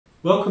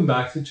Welcome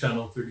back to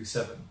channel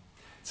 37.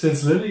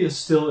 Since Lily is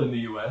still in the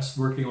US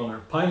working on her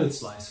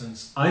pilot's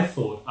license, I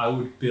thought I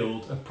would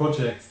build a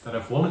project that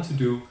I've wanted to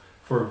do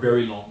for a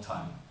very long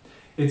time.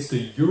 It's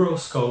the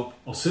Euroscope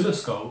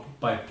oscilloscope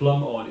by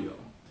Plum Audio.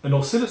 An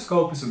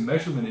oscilloscope is a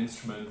measurement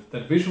instrument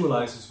that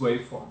visualizes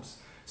waveforms,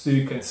 so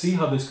you can see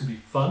how this could be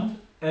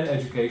fun and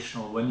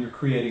educational when you're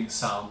creating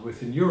sound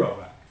within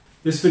Eurorack.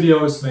 This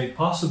video is made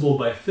possible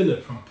by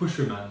Philip from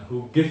Pusherman,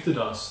 who gifted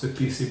us the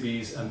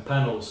PCBs and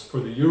panels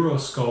for the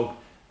Euroscope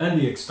and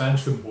the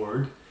expansion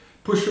board.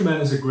 Pusherman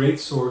is a great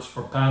source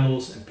for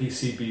panels and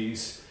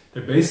PCBs.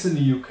 They're based in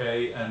the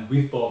UK and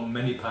we've bought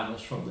many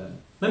panels from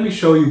them. Let me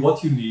show you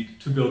what you need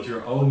to build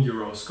your own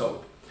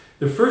Euroscope.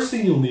 The first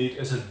thing you'll need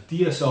is a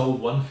DSO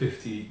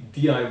 150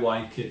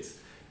 DIY kit.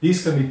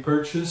 These can be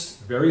purchased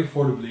very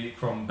affordably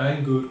from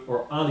Banggood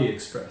or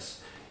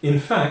AliExpress.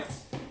 In fact,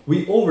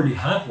 we already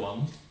have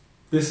one.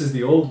 This is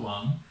the old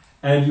one,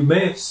 and you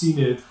may have seen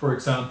it, for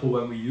example,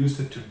 when we used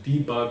it to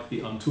debug the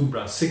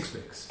Antumbra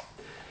 6-mix.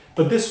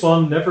 But this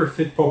one never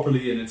fit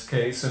properly in its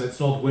case, and it's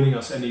not winning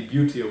us any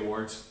beauty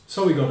awards,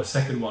 so we got a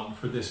second one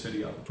for this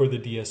video. For the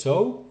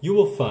DSO, you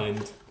will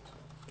find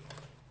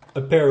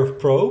a pair of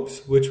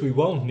probes, which we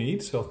won't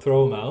need, so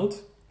throw them out,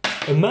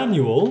 a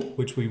manual,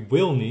 which we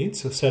will need,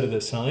 so set it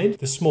aside,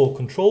 the small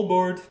control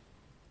board,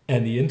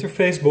 and the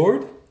interface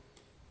board,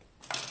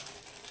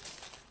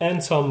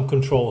 and some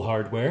control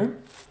hardware.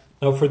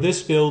 Now for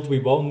this build we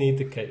won't need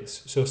the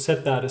case, so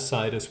set that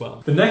aside as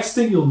well. The next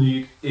thing you'll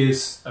need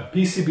is a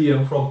PCB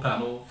and front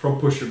panel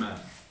from Pusherman.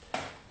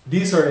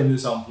 These are in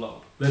this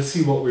envelope. Let's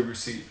see what we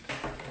received.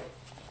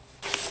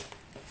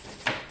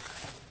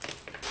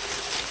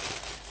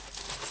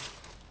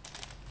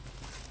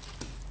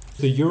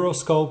 The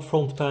Euroscope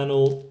front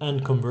panel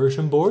and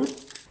conversion board.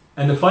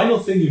 And the final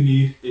thing you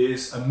need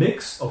is a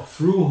mix of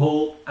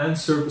through-hole and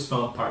surface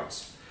mount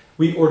parts.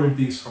 We ordered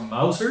these from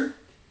Mouser,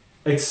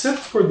 except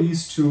for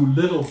these two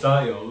little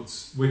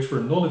diodes, which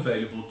were not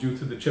available due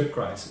to the chip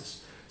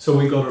crisis. So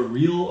we got a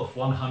reel of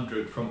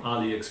 100 from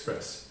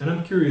AliExpress, and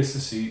I'm curious to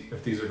see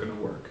if these are going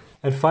to work.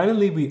 And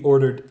finally we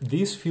ordered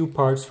these few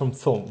parts from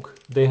Thonk.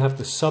 They have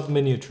the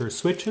sub-miniature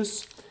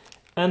switches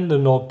and the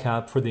knob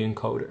cap for the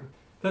encoder.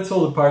 That's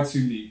all the parts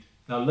you need.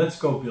 Now let's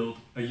go build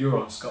a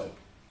Euroscope.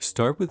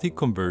 Start with the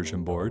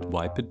conversion board,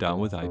 wipe it down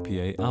with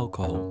IPA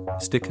alcohol.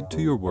 Stick it to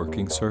your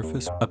working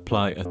surface,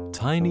 apply a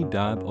tiny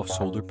dab of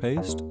solder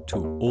paste to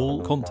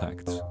all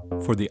contacts.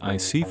 For the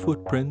IC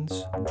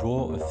footprints,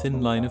 draw a thin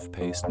line of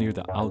paste near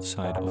the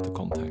outside of the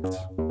contacts.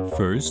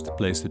 First,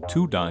 place the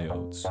two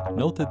diodes.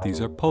 Note that these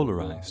are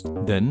polarized.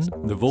 Then,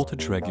 the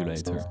voltage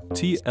regulator,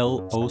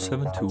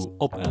 TL072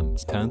 op-amp,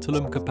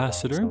 tantalum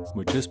capacitor,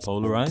 which is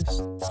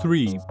polarized,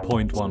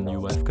 3.1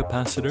 UF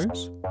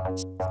capacitors,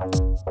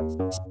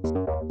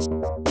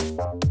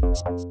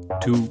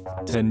 two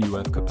 10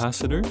 UF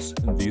capacitors,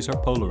 and these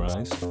are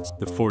polarized,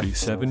 the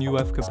 47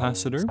 UF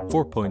capacitor,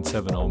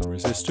 4.7 ohm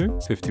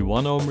resistor,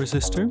 51 ohm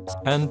resistor,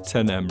 and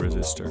 10 M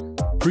resistor.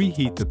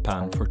 Preheat the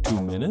pan for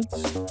 2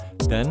 minutes,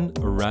 then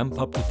ramp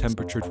up the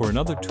temperature for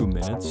another 2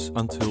 minutes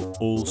until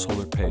all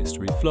solder paste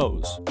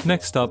reflows.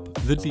 Next up,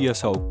 the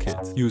DSO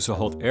kit. Use a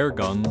hot air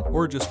gun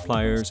or just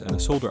pliers and a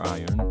solder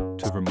iron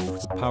to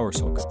remove the power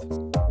socket.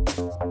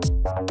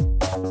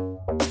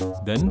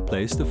 Then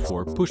place the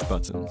 4 push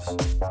buttons.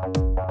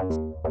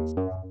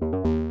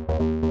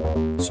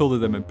 Solder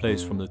them in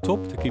place from the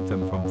top to keep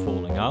them from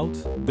falling out,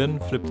 then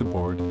flip the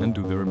board and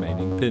do the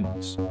remaining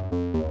pins.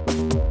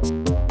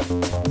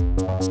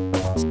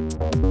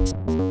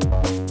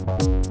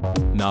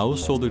 Now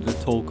solder the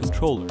toll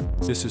controller.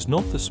 This is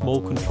not the small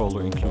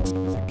controller included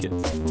with the kit.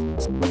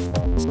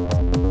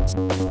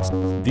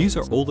 These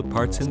are all the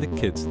parts in the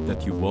kit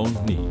that you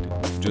won't need.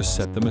 Just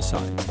set them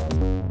aside.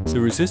 The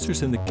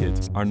resistors in the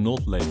kit are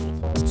not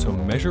labeled, so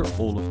measure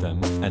all of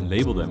them and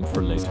label them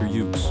for later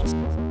use.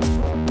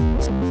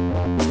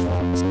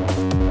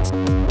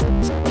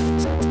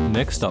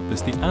 Next up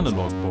is the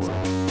analog board.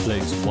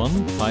 Place one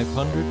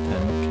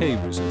 510K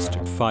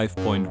resistor,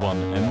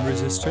 5.1 M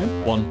resistor,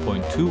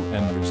 1.2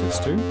 M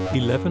resistor,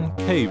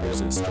 11K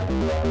resistor,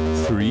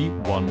 3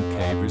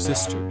 1K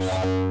resistors,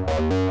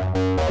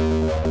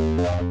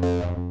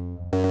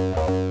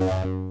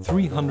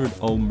 300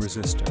 ohm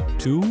resistor,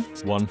 two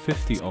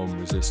 150 ohm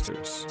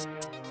resistors,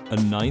 a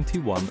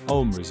 91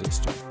 ohm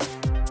resistor,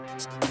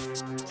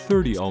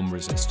 30 ohm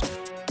resistor,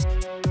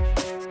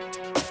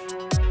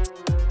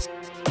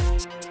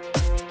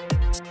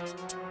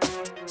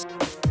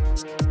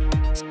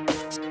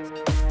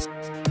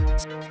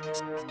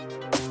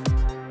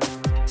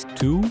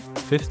 two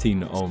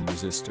 15 ohm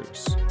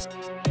resistors,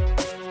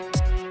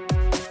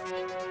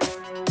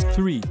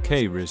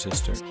 3K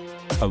resistor,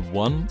 a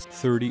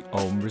 130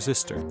 ohm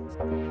resistor.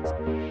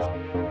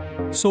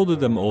 Solder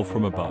them all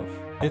from above,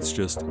 it's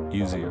just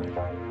easier.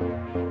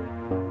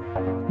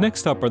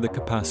 Next up are the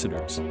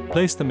capacitors.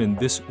 Place them in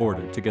this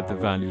order to get the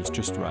values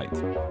just right.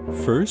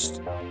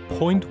 First,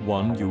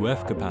 0.1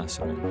 UF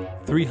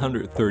capacitor,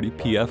 330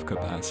 PF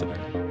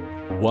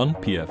capacitor, 1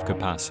 PF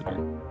capacitor,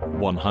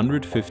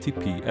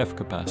 150p F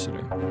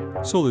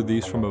capacitor. Solder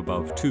these from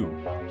above too,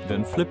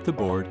 then flip the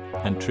board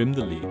and trim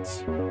the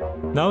leads.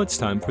 Now it's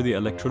time for the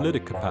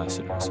electrolytic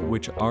capacitors,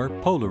 which are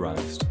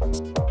polarized.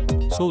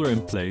 Solder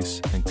in place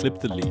and clip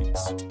the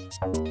leads.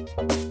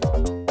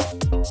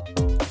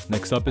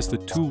 Next up is the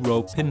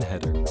 2-row pin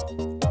header.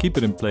 Keep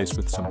it in place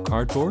with some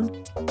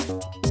cardboard.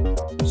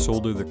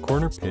 Solder the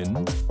corner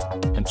pin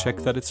and check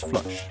that it's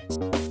flush.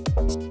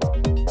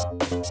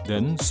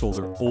 Then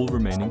solder all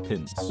remaining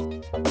pins.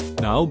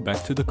 Now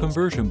back to the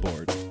conversion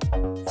board.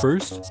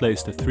 First,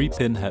 place the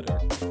 3-pin header.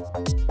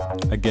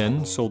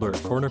 Again, solder a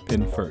corner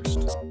pin first.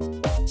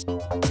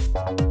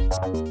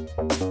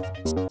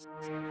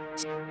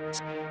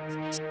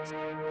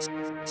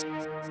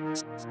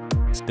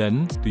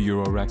 Then the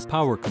Eurorack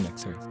power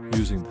connector,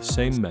 using the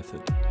same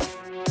method.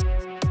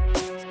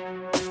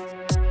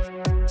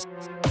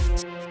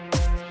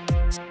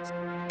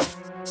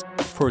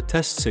 For a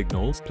test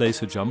signal,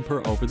 place a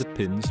jumper over the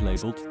pins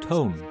labeled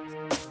tone.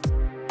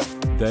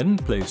 Then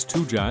place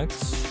 2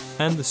 jacks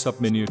and the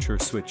sub-miniature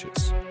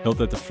switches. Note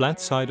that the flat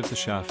side of the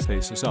shaft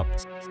faces up.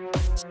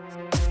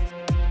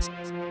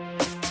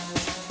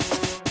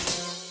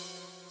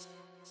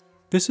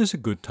 This is a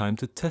good time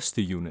to test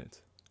the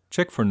unit.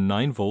 Check for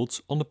 9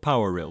 volts on the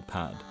power rail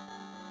pad.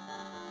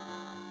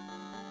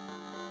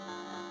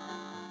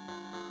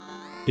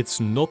 It's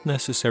not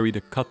necessary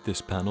to cut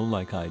this panel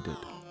like I did.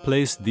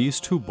 Place these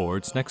 2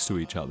 boards next to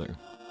each other.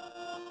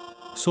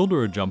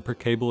 Solder a jumper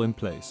cable in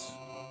place.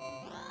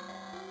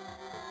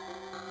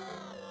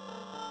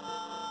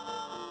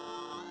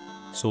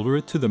 Solder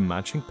it to the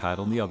matching pad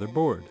on the other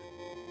board.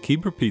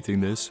 Keep repeating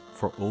this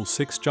for all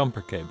 6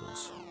 jumper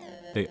cables.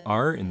 They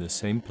are in the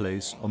same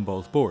place on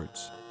both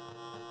boards.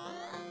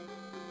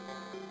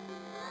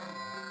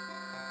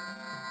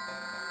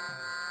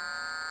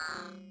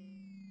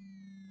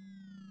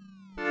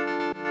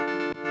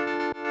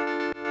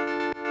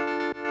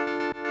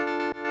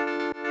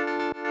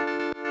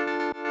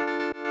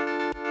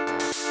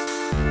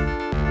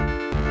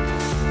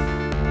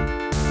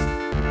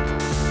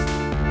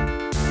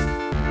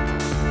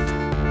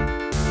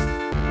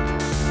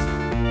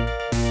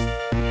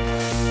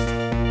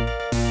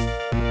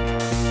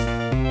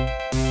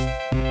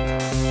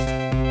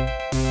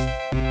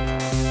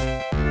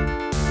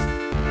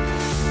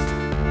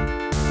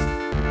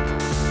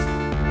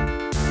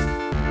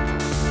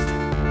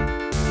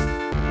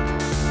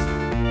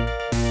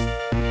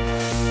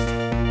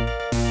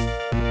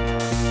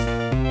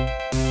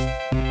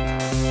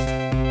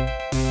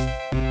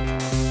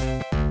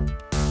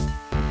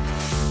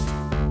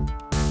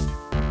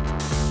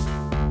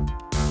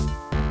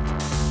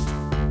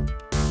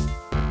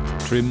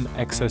 Trim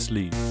excess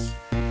leads.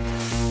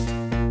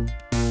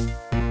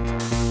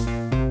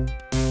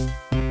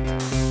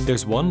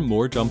 There's one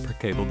more jumper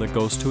cable that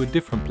goes to a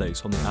different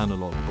place on the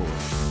analog board.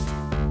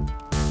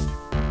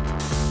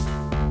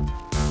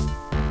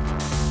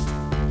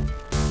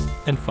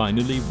 And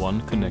finally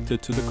one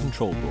connected to the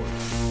control board.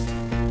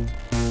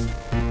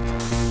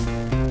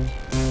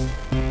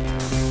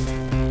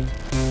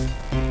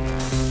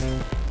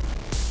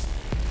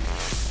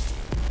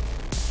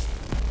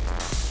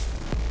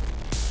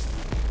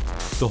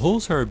 The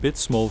holes are a bit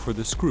small for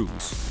the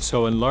screws,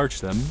 so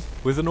enlarge them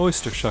with an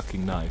oyster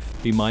shucking knife.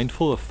 Be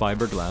mindful of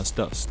fiberglass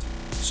dust.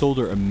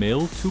 Solder a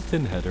male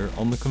 2-pin header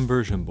on the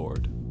conversion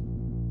board.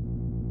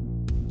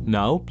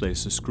 Now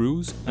place the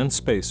screws and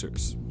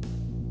spacers.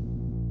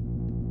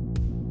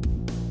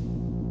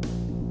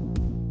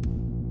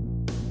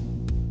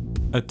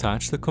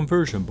 Attach the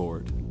conversion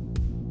board.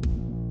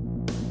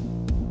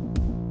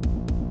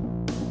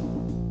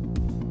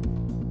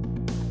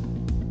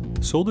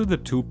 Solder the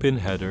 2-pin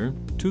header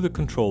to the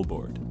control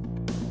board.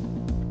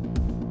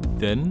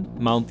 Then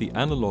mount the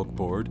analog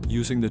board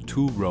using the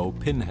 2-row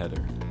pin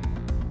header.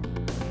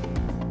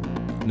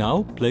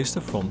 Now place the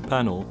front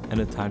panel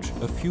and attach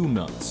a few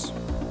nuts.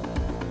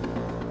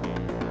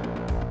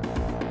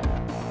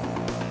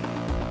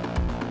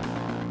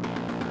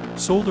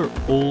 Solder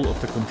all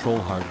of the control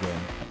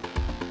hardware.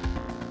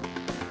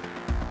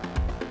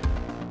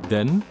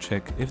 Then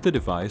check if the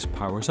device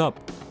powers up.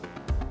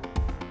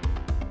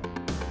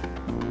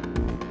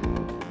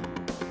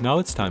 Now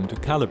it's time to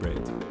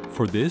calibrate.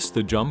 For this,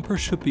 the jumper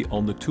should be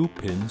on the 2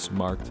 pins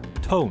marked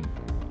tone.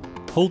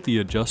 Hold the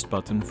adjust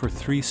button for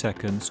 3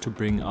 seconds to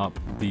bring up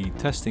the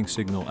testing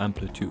signal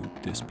amplitude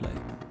display.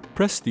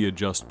 Press the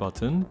adjust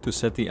button to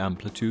set the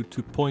amplitude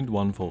to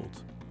 0.1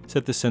 volt.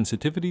 Set the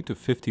sensitivity to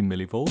 50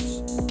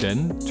 millivolts,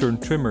 then turn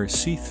trimmer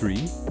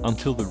C3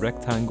 until the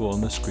rectangle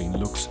on the screen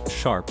looks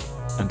sharp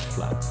and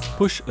flat.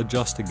 Push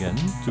adjust again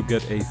to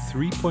get a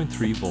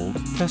 3.3 volt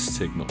test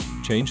signal.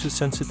 Change the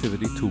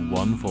sensitivity to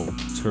 1 volt.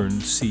 Turn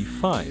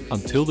C5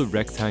 until the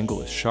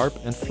rectangle is sharp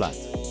and flat.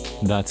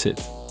 That's it.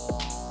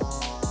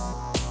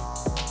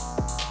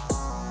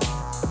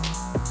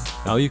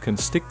 Now you can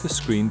stick the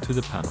screen to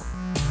the panel.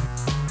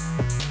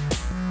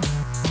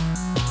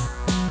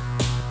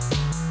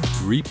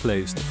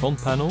 Replace the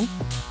front panel,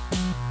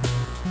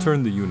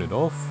 turn the unit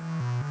off,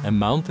 and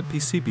mount the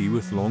PCB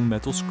with long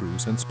metal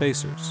screws and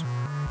spacers.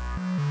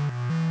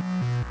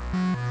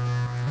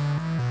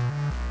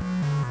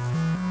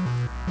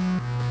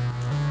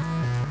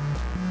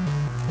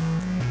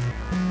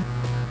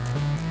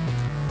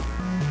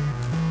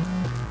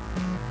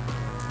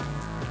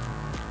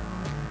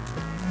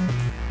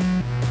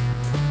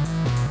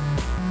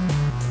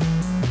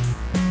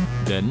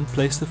 Then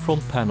place the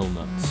front panel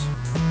nuts.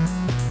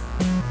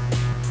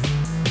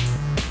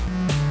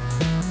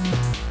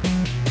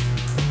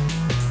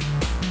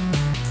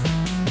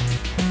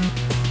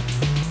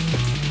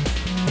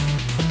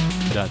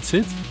 That's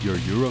it, your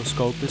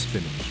Euroscope is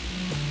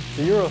finished.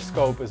 The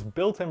Euroscope is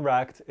built and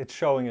racked, it's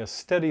showing a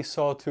steady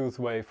sawtooth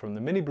wave from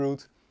the Mini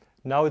Brute.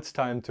 Now it's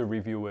time to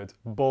review it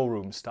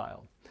ballroom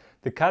style.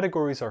 The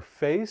categories are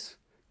Phase,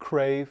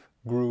 Crave,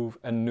 Groove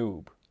and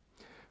Noob.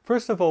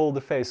 First of all,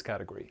 the Phase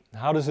category.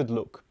 How does it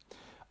look?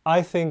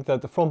 I think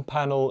that the front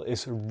panel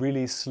is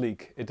really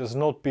sleek. It does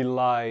not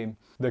belie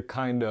the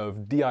kind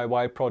of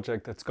DIY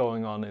project that's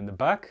going on in the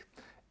back.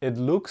 It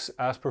looks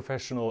as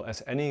professional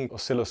as any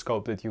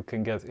oscilloscope that you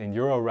can get in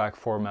Eurorack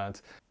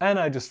format, and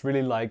I just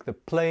really like the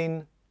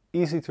plain,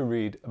 easy to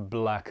read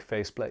black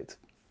faceplate.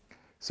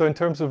 So in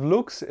terms of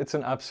looks, it's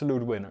an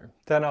absolute winner,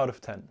 10 out of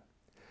 10.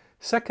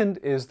 Second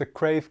is the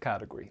Crave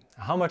category.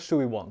 How much do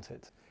we want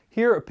it?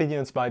 Here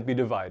opinions might be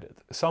divided.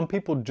 Some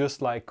people just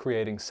like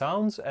creating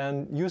sounds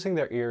and using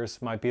their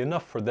ears might be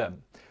enough for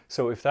them.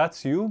 So if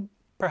that's you,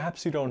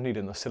 perhaps you don't need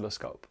an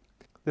oscilloscope.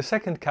 The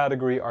second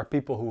category are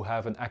people who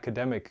have an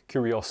academic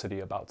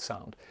curiosity about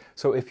sound.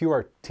 So if you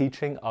are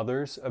teaching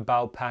others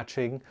about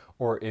patching,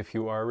 or if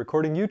you are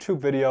recording YouTube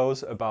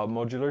videos about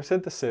modular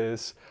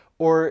synthesis,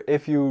 or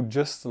if you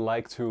just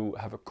like to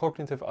have a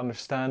cognitive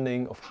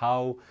understanding of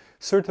how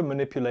certain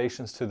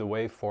manipulations to the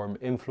waveform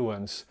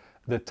influence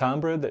the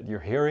timbre that you're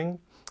hearing,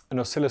 an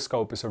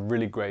oscilloscope is a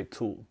really great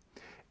tool.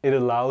 It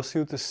allows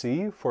you to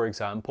see, for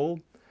example,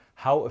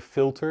 how a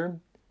filter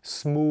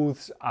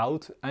smooths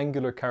out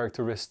angular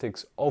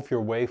characteristics of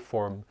your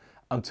waveform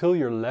until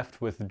you're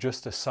left with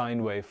just a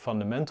sine wave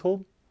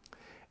fundamental.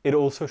 It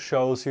also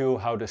shows you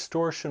how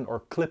distortion or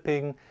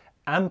clipping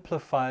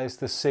amplifies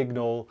the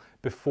signal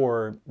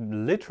before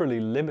literally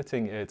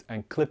limiting it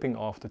and clipping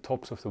off the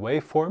tops of the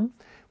waveform,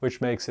 which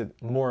makes it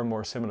more and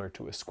more similar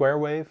to a square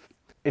wave.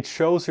 It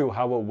shows you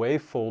how a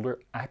wave folder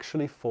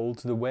actually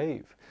folds the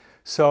wave.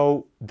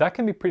 So that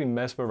can be pretty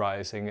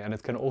mesmerizing, and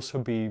it can also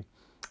be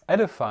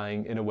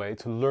edifying in a way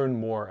to learn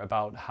more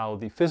about how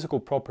the physical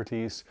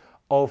properties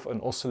of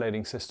an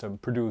oscillating system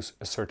produce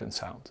a certain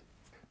sound.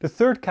 The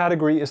third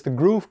category is the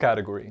groove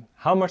category.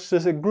 How much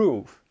does it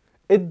groove?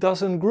 It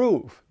doesn't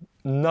groove.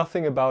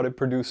 Nothing about it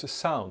produces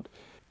sound.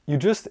 You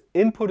just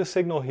input a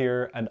signal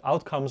here and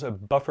out comes a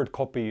buffered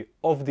copy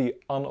of the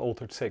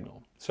unaltered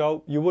signal.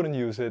 So you wouldn't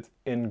use it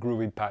in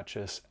groovy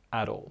patches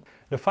at all.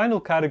 The final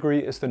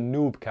category is the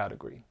noob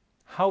category.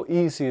 How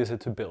easy is it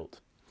to build?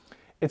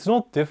 It's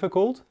not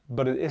difficult,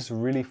 but it is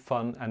really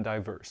fun and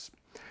diverse.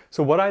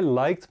 So what I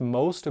liked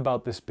most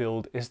about this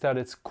build is that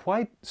it's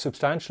quite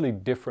substantially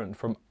different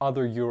from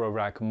other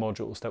Eurorack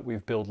modules that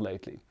we've built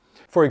lately.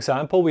 For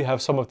example, we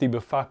have some of the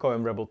Bufaco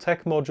and Rebel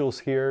Tech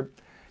modules here.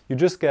 You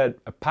just get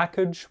a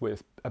package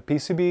with a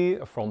PCB,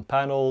 a front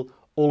panel,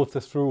 all of the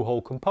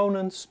through-hole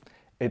components.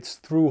 It's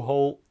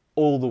through-hole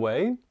all the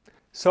way.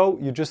 So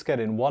you just get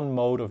in one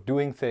mode of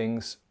doing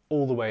things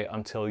all the way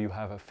until you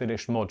have a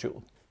finished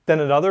module. Then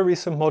another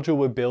recent module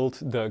we built,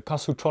 the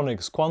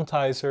Casutronics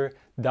Quantizer.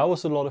 That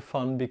was a lot of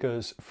fun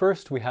because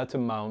first we had to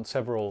mount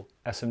several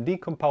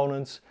SMD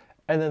components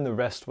and then the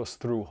rest was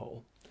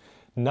through-hole.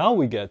 Now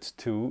we get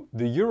to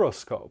the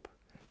Euroscope.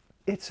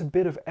 It's a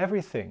bit of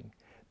everything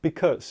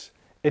because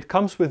it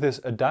comes with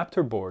this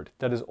adapter board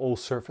that is all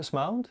surface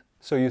mount.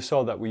 So you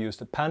saw that we used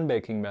the pan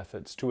baking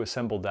methods to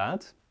assemble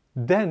that.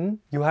 Then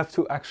you have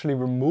to actually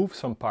remove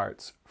some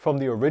parts from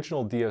the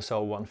original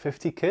DSO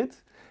 150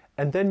 kit.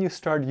 And then you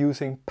start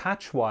using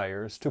patch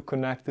wires to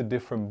connect the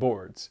different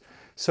boards.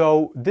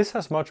 So this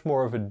has much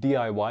more of a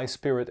DIY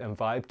spirit and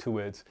vibe to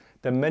it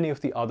than many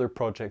of the other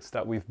projects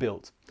that we've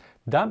built.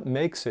 That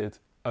makes it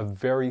a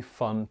very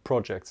fun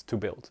project to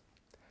build.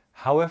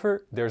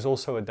 However, there's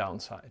also a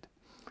downside.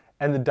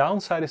 And the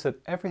downside is that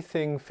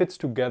everything fits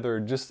together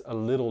just a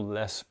little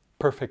less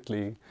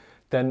perfectly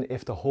than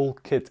if the whole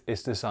kit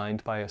is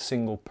designed by a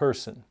single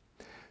person.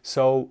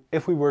 So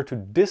if we were to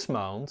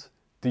dismount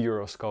the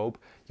Euroscope,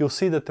 you'll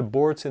see that the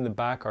boards in the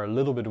back are a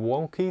little bit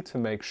wonky to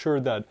make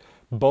sure that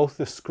both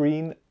the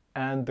screen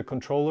and the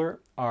controller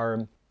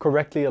are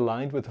correctly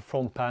aligned with the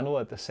front panel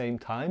at the same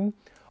time.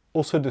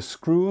 Also, the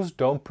screws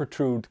don't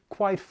protrude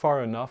quite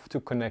far enough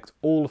to connect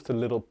all of the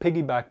little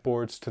piggyback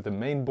boards to the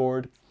main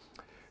board.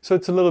 So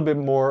it's a little bit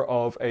more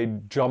of a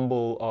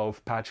jumble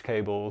of patch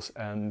cables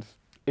and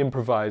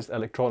improvised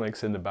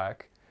electronics in the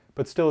back.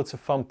 But still, it's a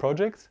fun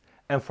project,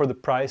 and for the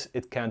price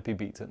it can't be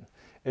beaten.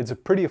 It's a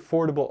pretty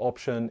affordable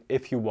option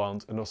if you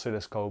want an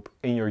oscilloscope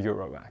in your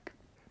Eurorack.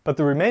 But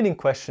the remaining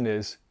question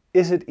is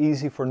it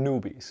easy for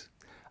newbies?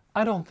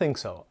 I don't think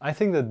so. I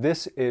think that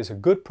this is a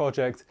good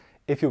project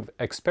if you've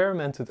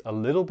experimented a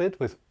little bit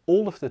with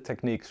all of the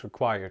techniques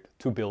required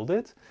to build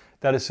it.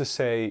 That is to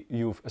say,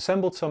 you've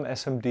assembled some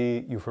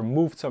SMD, you've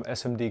removed some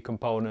SMD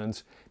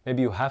components,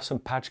 maybe you have some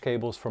patch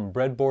cables from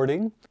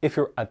breadboarding. If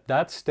you're at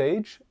that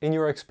stage in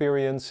your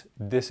experience,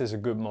 this is a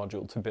good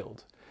module to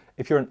build.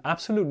 If you're an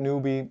absolute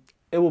newbie,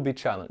 it will be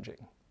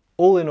challenging.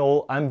 All in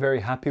all, I'm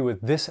very happy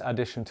with this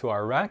addition to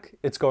our rack.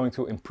 It's going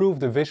to improve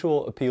the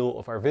visual appeal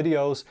of our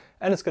videos,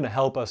 and it's going to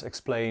help us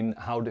explain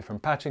how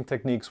different patching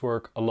techniques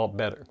work a lot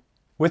better.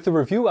 With the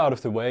review out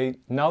of the way,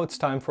 now it's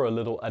time for a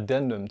little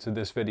addendum to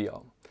this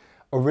video.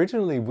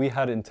 Originally, we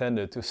had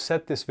intended to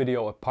set this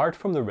video apart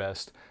from the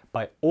rest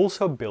by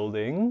also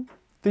building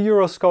the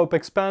Euroscope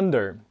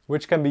expander,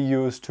 which can be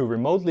used to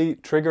remotely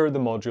trigger the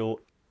module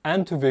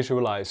and to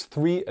visualize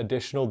 3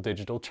 additional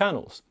digital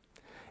channels.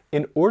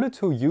 In order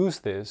to use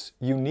this,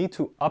 you need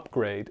to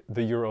upgrade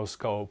the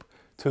Euroscope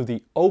to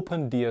the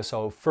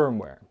OpenDSO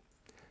firmware.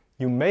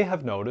 You may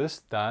have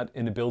noticed that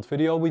in the build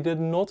video we did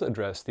not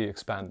address the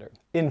expander.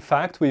 In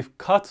fact, we've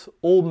cut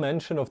all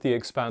mention of the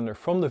expander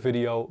from the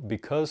video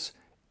because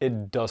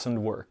it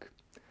doesn't work.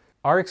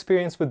 Our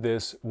experience with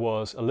this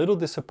was a little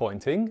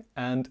disappointing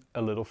and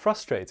a little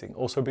frustrating,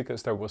 also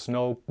because there was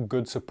no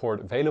good support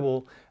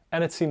available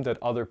and it seemed that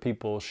other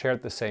people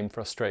shared the same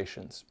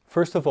frustrations.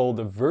 First of all,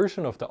 the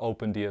version of the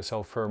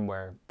OpenDSO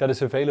firmware that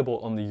is available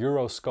on the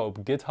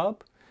Euroscope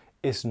GitHub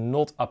is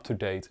not up to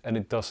date and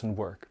it doesn't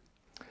work.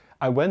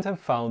 I went and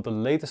found the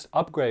latest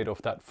upgrade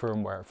of that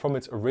firmware from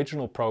its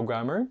original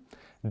programmer.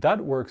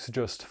 That works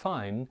just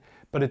fine,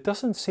 but it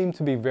doesn't seem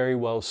to be very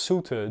well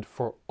suited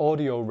for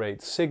audio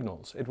rate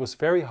signals. It was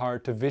very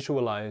hard to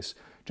visualize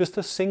just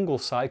a single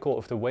cycle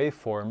of the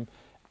waveform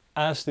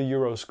as the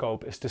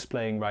Euroscope is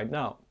displaying right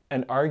now.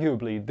 And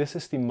arguably this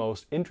is the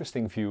most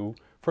interesting view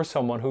for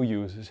someone who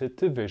uses it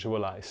to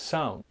visualize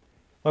sound.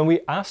 When we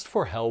asked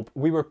for help,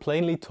 we were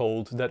plainly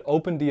told that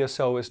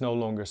OpenDSO is no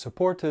longer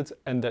supported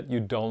and that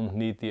you don't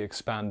need the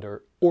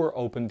expander or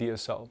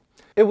OpenDSO.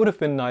 It would have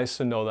been nice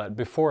to know that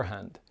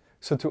beforehand.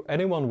 So to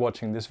anyone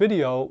watching this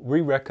video,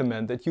 we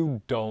recommend that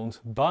you don't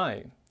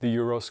buy the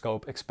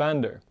Euroscope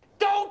expander.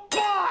 Don't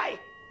buy!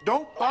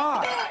 Don't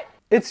buy!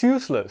 It's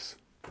useless.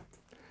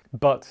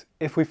 But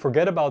if we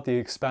forget about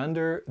the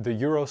expander, the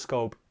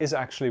Euroscope is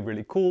actually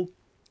really cool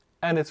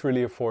and it's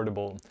really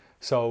affordable.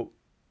 So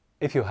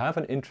if you have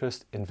an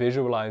interest in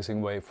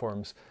visualizing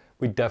waveforms,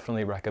 we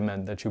definitely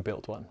recommend that you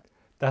build one.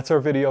 That's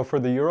our video for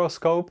the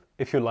Euroscope.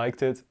 If you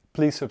liked it,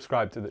 please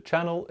subscribe to the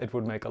channel. It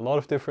would make a lot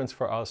of difference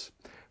for us.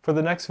 For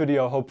the next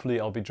video, hopefully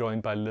I'll be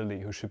joined by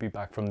Lily, who should be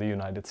back from the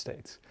United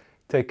States.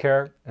 Take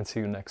care and see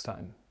you next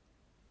time.